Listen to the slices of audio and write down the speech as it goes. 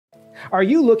Are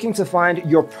you looking to find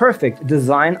your perfect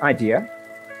design idea?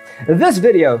 This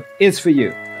video is for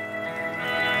you.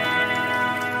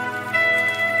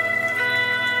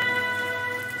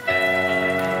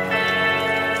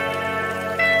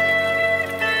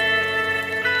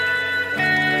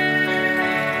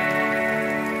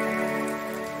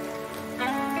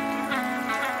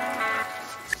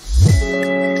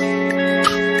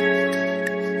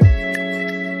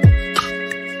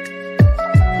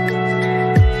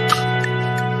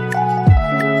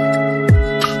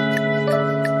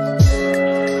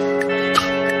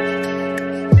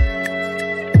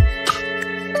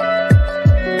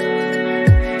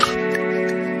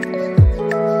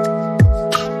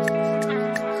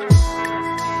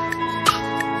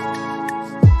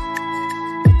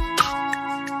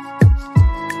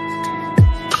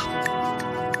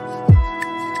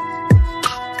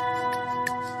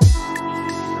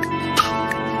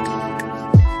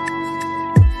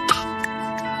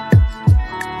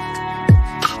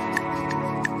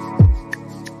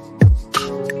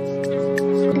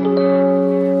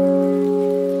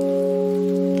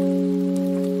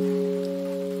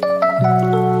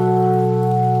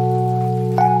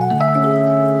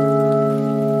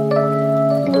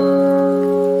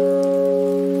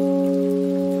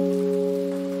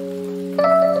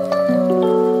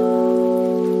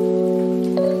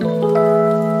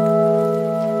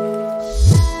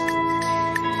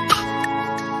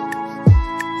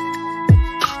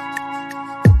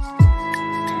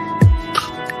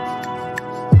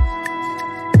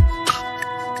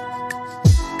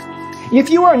 If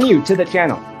you are new to the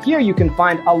channel, here you can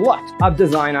find a lot of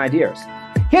design ideas.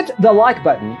 Hit the like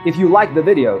button if you like the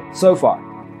video so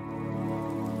far.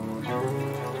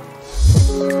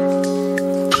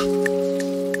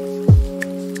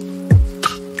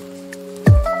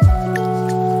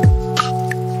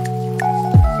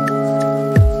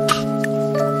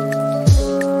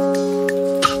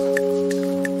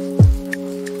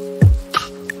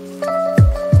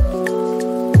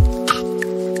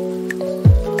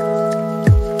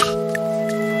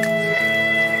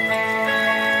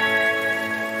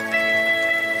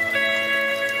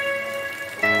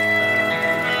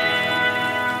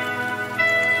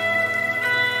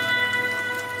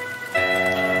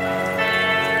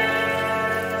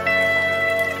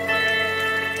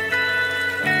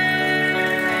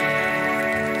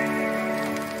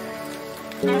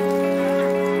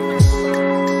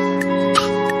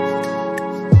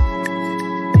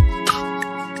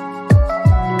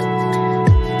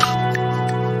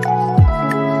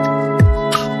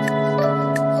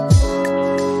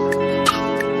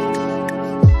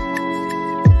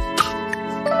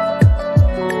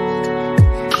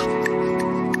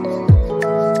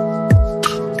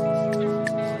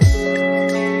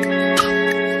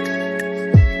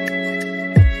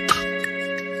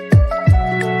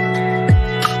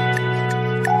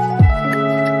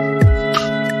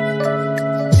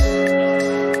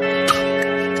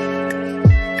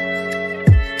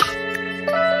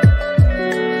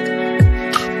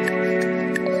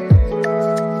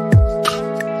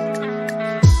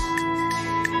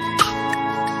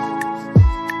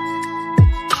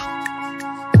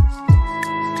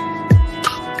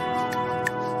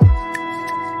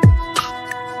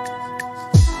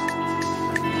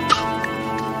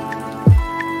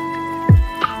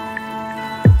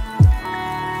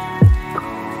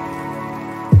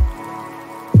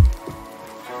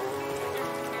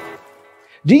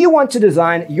 Do you want to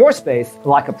design your space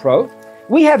like a pro?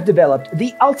 We have developed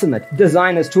the ultimate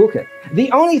designer's toolkit.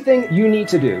 The only thing you need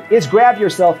to do is grab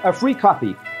yourself a free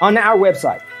copy on our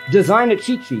website,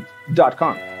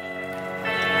 designercheatsheet.com.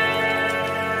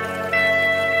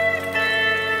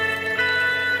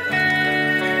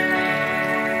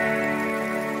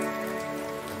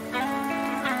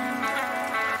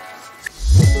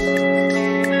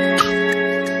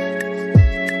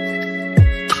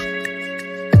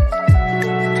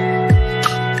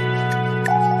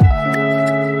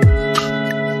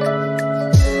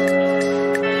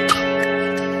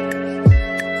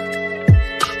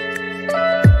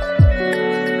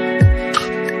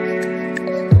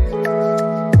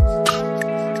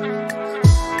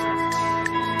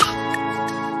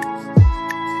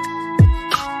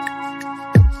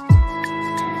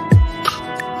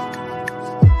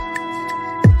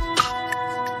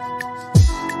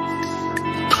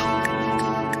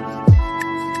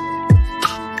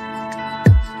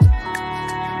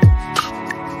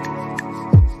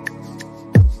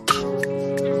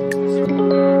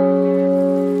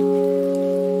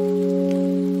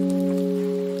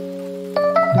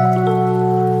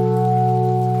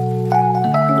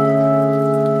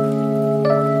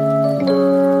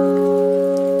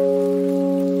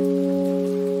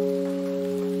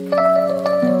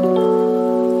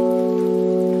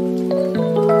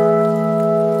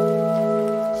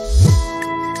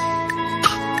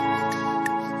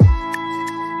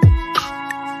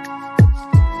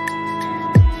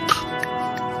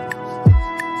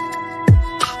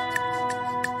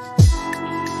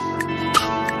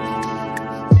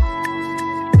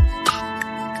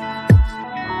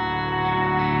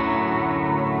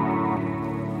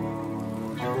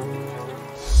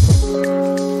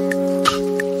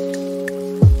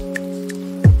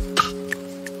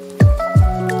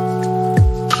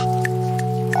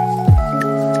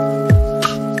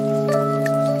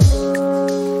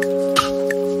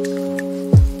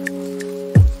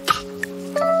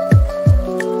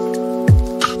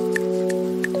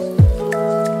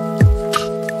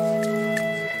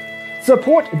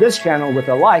 Support this channel with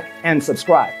a like and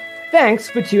subscribe. Thanks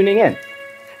for tuning in.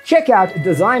 Check out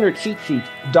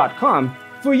designercheatsheet.com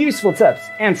for useful tips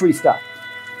and free stuff.